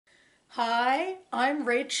Hi, I'm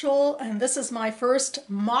Rachel, and this is my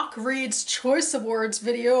first MockReads Choice Awards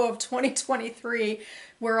video of 2023,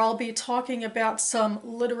 where I'll be talking about some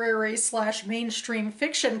literary slash mainstream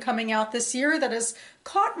fiction coming out this year that has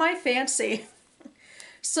caught my fancy.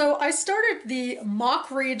 So I started the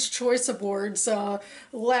MockReads Choice Awards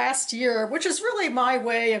last year, which is really my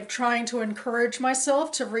way of trying to encourage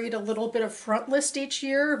myself to read a little bit of front list each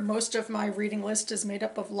year. Most of my reading list is made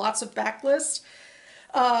up of lots of backlist.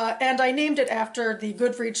 And I named it after the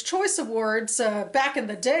Goodreads Choice Awards. Back in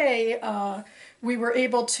the day, we were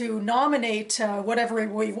able to nominate whatever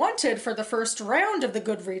we wanted for the first round of the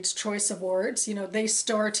Goodreads Choice Awards. You know, they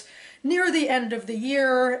start near the end of the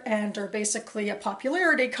year and are basically a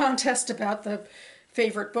popularity contest about the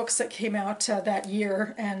favorite books that came out that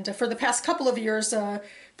year. And for the past couple of years,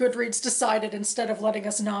 Goodreads decided instead of letting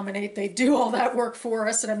us nominate, they'd do all that work for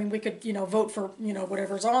us. And I mean, we could, vote for,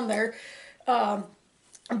 whatever's on there.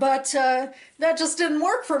 But that just didn't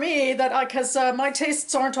work for me, because my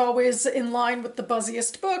tastes aren't always in line with the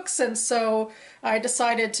buzziest books, and so I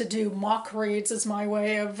decided to do mock reads as my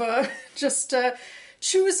way of just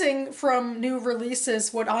choosing from new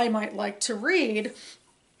releases what I might like to read.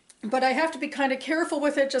 But I have to be kind of careful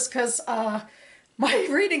with it just because my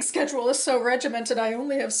reading schedule is so regimented. I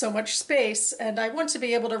only have so much space, and I want to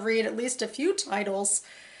be able to read at least a few titles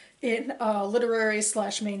in literary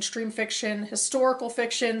slash mainstream fiction, historical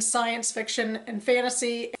fiction, science fiction, and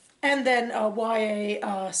fantasy, and then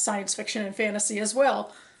YA science fiction and fantasy as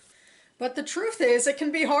well. But the truth is, it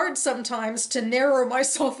can be hard sometimes to narrow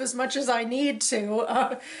myself as much as I need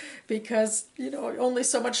to, because, only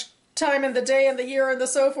so much time in the day and the year and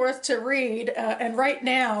so forth to read. And right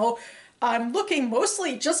now, I'm looking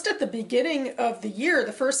mostly just at the beginning of the year,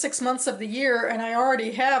 the first 6 months of the year, and I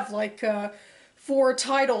already have like 4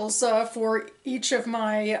 titles for each of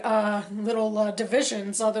my little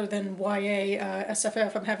divisions other than YA,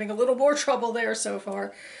 SFF. I'm having a little more trouble there so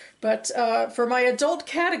far. But for my adult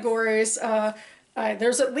categories,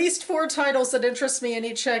 there's at least 4 titles that interest me in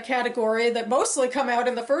each category that mostly come out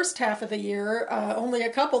in the first half of the year, only a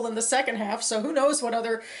couple in the second half, so who knows what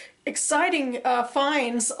other exciting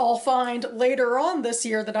finds I'll find later on this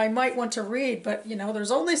year that I might want to read, but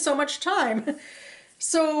there's only so much time.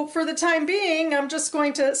 So for the time being, I'm just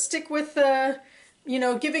going to stick with,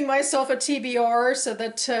 giving myself a TBR so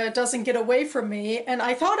that it doesn't get away from me. And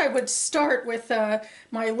I thought I would start with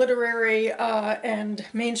my literary and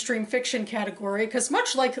mainstream fiction category, because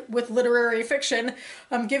much like with literary fiction,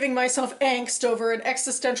 I'm giving myself angst over an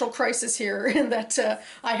existential crisis here in that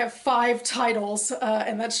I have 5 titles,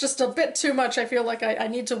 and that's just a bit too much. I feel like I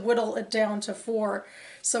need to whittle it down to 4.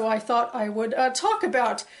 So I thought I would talk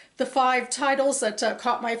about the 5 titles that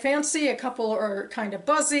caught my fancy. A couple are kind of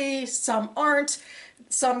buzzy, some aren't.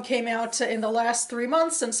 Some came out in the last 3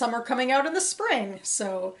 months, and some are coming out in the spring.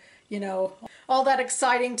 So, all that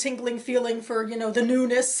exciting, tingling feeling for, the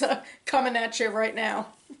newness coming at you right now.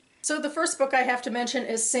 So the first book I have to mention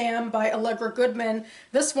is Sam by Allegra Goodman.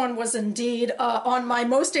 This one was indeed on my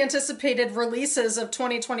most anticipated releases of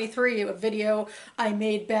 2023, a video I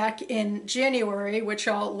made back in January, which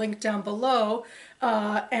I'll link down below.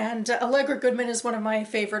 And Allegra Goodman is one of my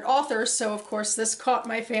favorite authors, so of course this caught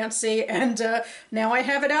my fancy, and now I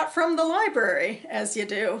have it out from the library, as you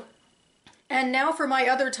do. And now for my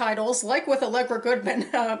other titles, like with Allegra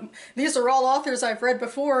Goodman. These are all authors I've read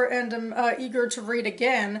before and am eager to read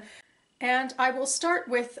again. And I will start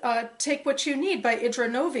with Take What You Need by Idra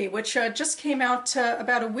Novey, which just came out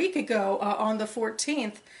about a week ago on the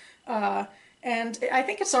 14th. And I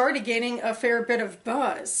think it's already gaining a fair bit of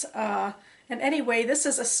buzz. And anyway, this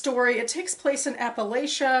is a story. It takes place in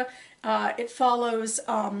Appalachia. It follows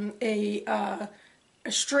a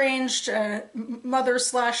estranged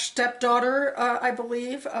mother/stepdaughter, I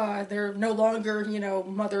believe. They're no longer,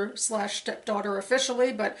 mother/stepdaughter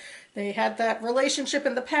officially, but they had that relationship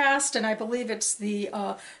in the past, and I believe it's the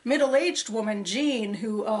middle-aged woman, Jean,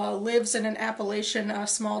 who lives in an Appalachian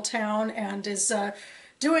small town and is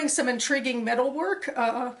doing some intriguing metalwork,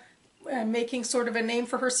 and making sort of a name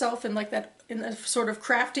for herself in in a sort of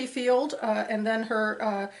crafty field, and then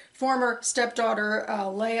her former stepdaughter,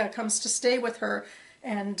 Leah, comes to stay with her.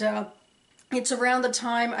 And it's around the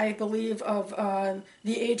time, I believe, of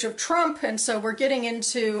the age of Trump, and so we're getting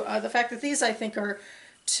into the fact that these, I think, are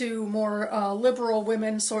 2 more liberal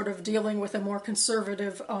women sort of dealing with a more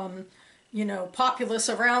conservative, populace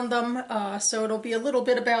around them. So it'll be a little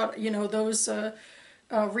bit about, those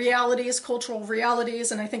realities, cultural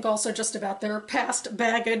realities, and I think also just about their past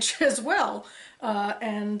baggage as well.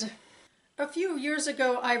 And A few years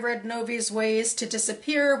ago, I read Novey's Ways to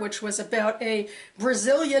Disappear, which was about a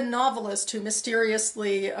Brazilian novelist who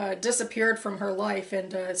mysteriously disappeared from her life,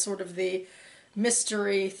 and sort of the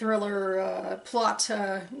mystery thriller plot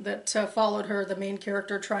that followed her, the main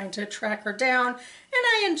character trying to track her down. And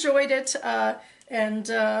I enjoyed it, and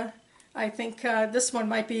I think this one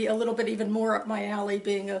might be a little bit even more up my alley,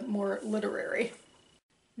 being more literary.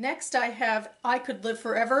 Next, I have I Could Live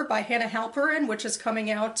Forever by Hanna Halperin, which is coming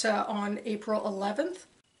out on April 11th.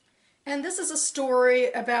 And this is a story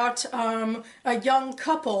about a young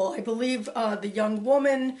couple. I believe the young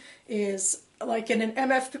woman is like in an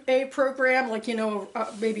MFA program, like, you know,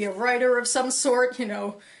 maybe a writer of some sort. You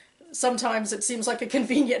know, sometimes it seems like a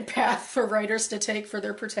convenient path for writers to take for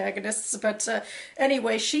their protagonists. But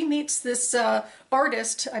anyway, she meets this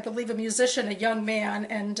artist, I believe a musician, a young man,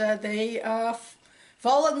 and they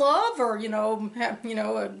fall in love, or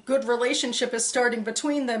a good relationship is starting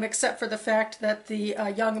between them, except for the fact that the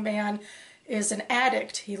young man is an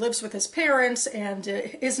addict. He lives with his parents and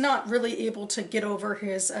is not really able to get over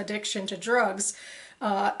his addiction to drugs.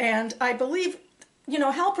 And I believe,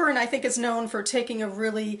 Halperin, I think, is known for taking a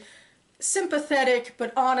really sympathetic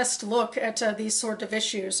but honest look at these sort of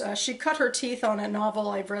issues. She cut her teeth on a novel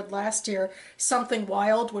I read last year, Something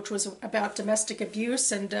Wild, which was about domestic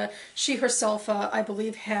abuse, and she herself, I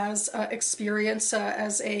believe, has experience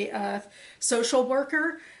as a social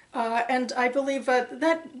worker, and I believe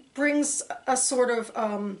that brings a sort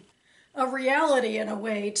of a reality, in a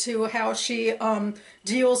way, to how she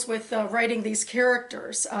deals with writing these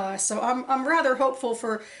characters. So I'm rather hopeful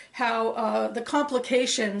for how the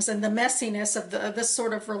complications and the messiness of this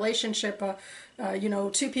sort of relationship,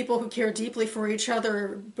 two people who care deeply for each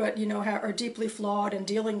other, but are deeply flawed and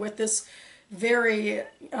dealing with this very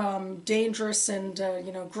dangerous and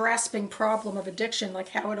grasping problem of addiction, like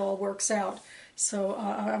how it all works out. So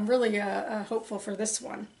I'm really hopeful for this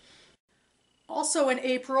one. Also in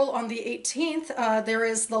April, on the 18th, there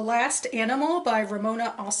is The Last Animal by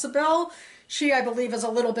Ramona Ausubel. She, I believe, is a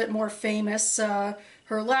little bit more famous. Her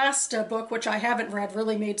last book, which I haven't read,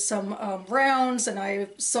 really made some rounds, and I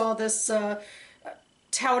saw this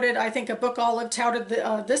touted, I think a Book Olive touted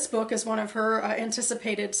this book as one of her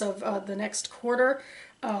anticipateds of the next quarter.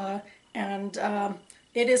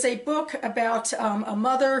 It is a book about a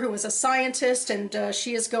mother who is a scientist, and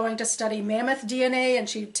she is going to study mammoth DNA, and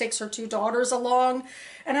she takes her two daughters along.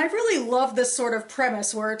 And I really love this sort of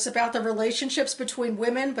premise where it's about the relationships between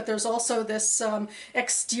women, but there's also this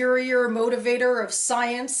exterior motivator of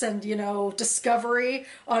science and, discovery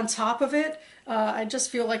on top of it. I just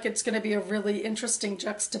feel like it's going to be a really interesting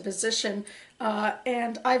juxtaposition.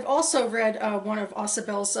 And I've also read one of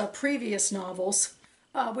Ausubel's previous novels,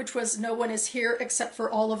 which was No One Is Here Except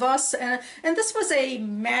for All of Us. And this was a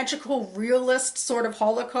magical realist sort of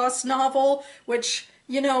Holocaust novel, which,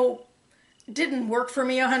 didn't work for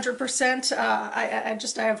me 100%.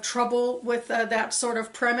 I have trouble with that sort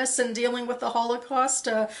of premise and dealing with the Holocaust.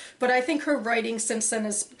 But I think her writing since then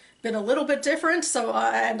has been a little bit different. So,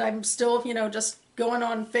 and I'm still, just going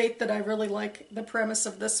on faith that I really like the premise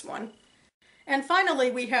of this one. And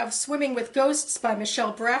finally, we have Swimming with Ghosts by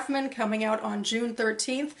Michelle Brafman coming out on June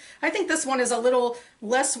 13th. I think this one is a little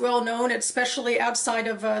less well known, especially outside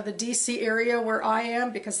of the DC area where I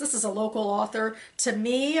am, because this is a local author to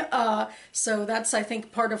me. So that's, I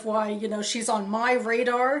think, part of why, she's on my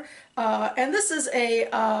radar. And this is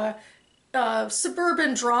a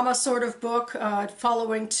suburban drama sort of book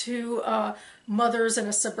following two mothers in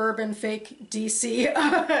a suburban fake DC,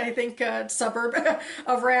 I think, suburb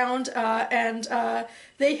around, and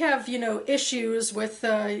they have, issues with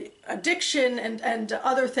addiction and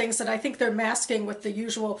other things that I think they're masking with the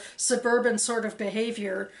usual suburban sort of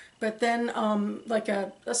behavior. But then, like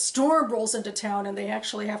a storm rolls into town, and they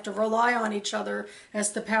actually have to rely on each other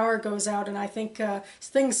as the power goes out, and I think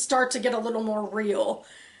things start to get a little more real.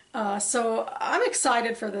 So I'm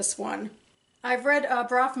excited for this one. I've read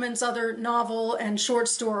Brafman's other novel and short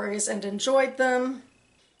stories and enjoyed them.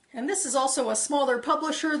 And this is also a smaller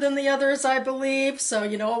publisher than the others, I believe, so,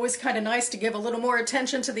 always kind of nice to give a little more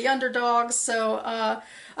attention to the underdogs. So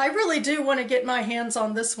I really do want to get my hands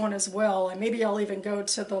on this one as well. And maybe I'll even go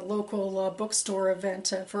to the local bookstore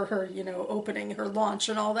event for her, opening, her launch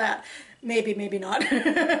and all that. Maybe, maybe not.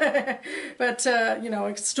 But, I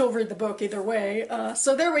could still read the book either way.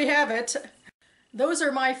 So there we have it. Those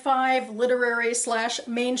are my 5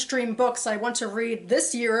 literary/mainstream books I want to read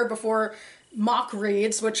this year before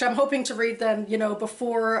MockReads, which I'm hoping to read then,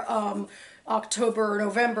 before October or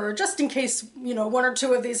November, just in case, 1 or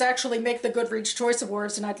 2 of these actually make the Goodreads Choice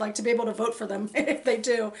Awards, and I'd like to be able to vote for them if they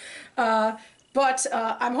do. But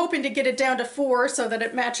I'm hoping to get it down to 4 so that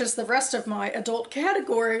it matches the rest of my adult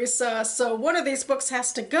categories. So one of these books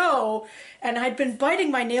has to go, and I'd been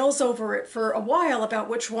biting my nails over it for a while about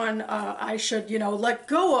which one I should, you know, let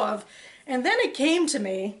go of. And then it came to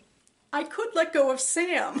me, I could let go of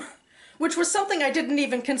Sam, which was something I didn't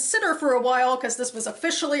even consider for a while because this was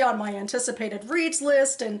officially on my anticipated reads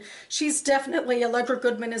list, and she's definitely, Allegra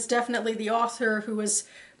Goodman is definitely the author who is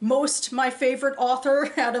most my favorite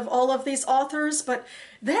author out of all of these authors. But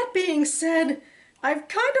that being said, I've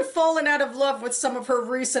kind of fallen out of love with some of her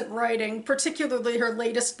recent writing, particularly her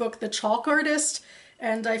latest book, The Chalk Artist,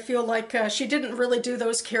 and I feel like she didn't really do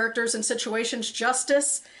those characters and situations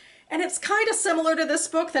justice. And it's kind of similar to this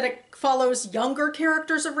book that it follows younger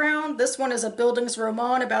characters around. This one is a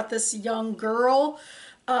Bildungsroman about this young girl.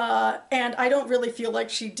 And I don't really feel like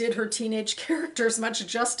she did her teenage characters much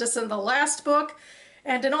justice in the last book.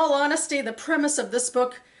 And in all honesty, the premise of this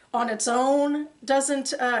book on its own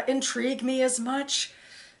doesn't intrigue me as much.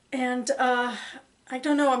 And I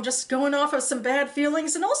don't know, I'm just going off of some bad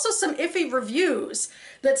feelings and also some iffy reviews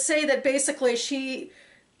that say that basically she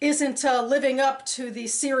isn't living up to the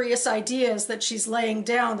serious ideas that she's laying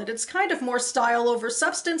down, that it's kind of more style over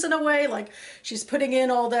substance in a way, like she's putting in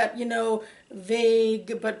all that, you know,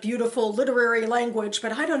 vague but beautiful literary language,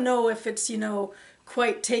 but I don't know if it's, you know,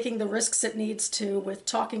 quite taking the risks it needs to with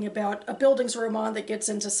talking about a Bildungsroman that gets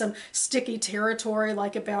into some sticky territory,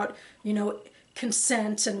 like about, you know,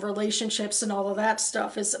 consent and relationships and all of that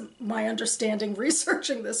stuff, is my understanding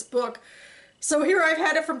researching this book. So here I've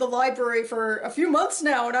had it from the library for a few months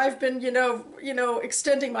now, and I've been, you know,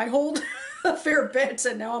 extending my hold a fair bit,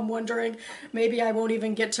 and now I'm wondering maybe I won't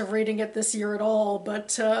even get to reading it this year at all.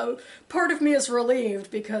 But part of me is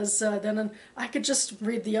relieved because then I could just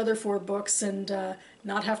read the other 4 books and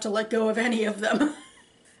not have to let go of any of them.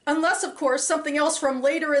 Unless, of course, something else from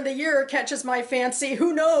later in the year catches my fancy,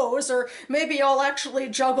 who knows, or maybe I'll actually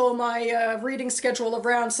juggle my reading schedule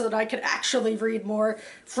around so that I can actually read more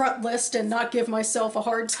front list and not give myself a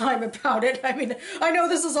hard time about it. I mean, I know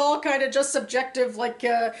this is all kind of just subjective, like,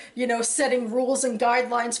 you know, setting rules and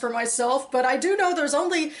guidelines for myself, but I do know there's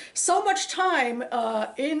only so much time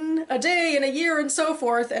in a day, in a year, and so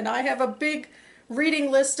forth, and I have a big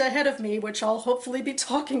reading list ahead of me, which I'll hopefully be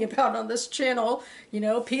talking about on this channel, you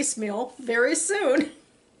know, piecemeal, very soon.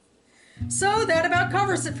 So that about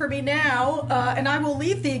covers it for me now, and I will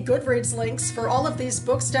leave the Goodreads links for all of these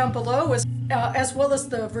books down below, as well as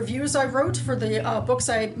the reviews I wrote for the books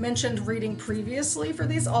I mentioned reading previously for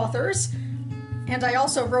these authors. And I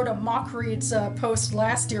also wrote a MockReads post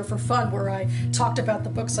last year for fun where I talked about the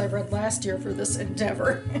books I read last year for this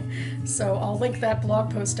endeavor. So I'll link that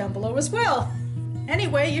blog post down below as well.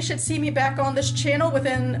 Anyway, you should see me back on this channel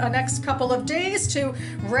within the next couple of days to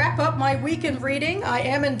wrap up my week in reading. I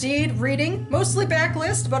am indeed reading, mostly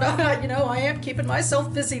backlist, but you know, I am keeping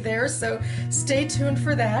myself busy there, so stay tuned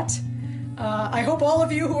for that. I hope all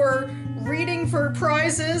of you who are reading for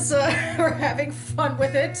prizes are having fun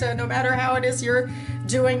with it, no matter how it is you're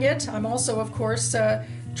doing it. I'm also, of course,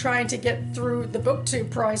 trying to get through the BookTube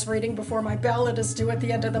prize reading before my ballot is due at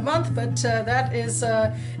the end of the month, but that is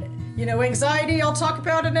you know, anxiety I'll talk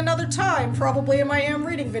about at another time, probably in my Am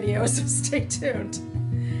Reading videos, so stay tuned.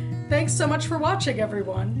 Thanks so much for watching,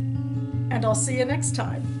 everyone, and I'll see you next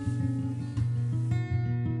time.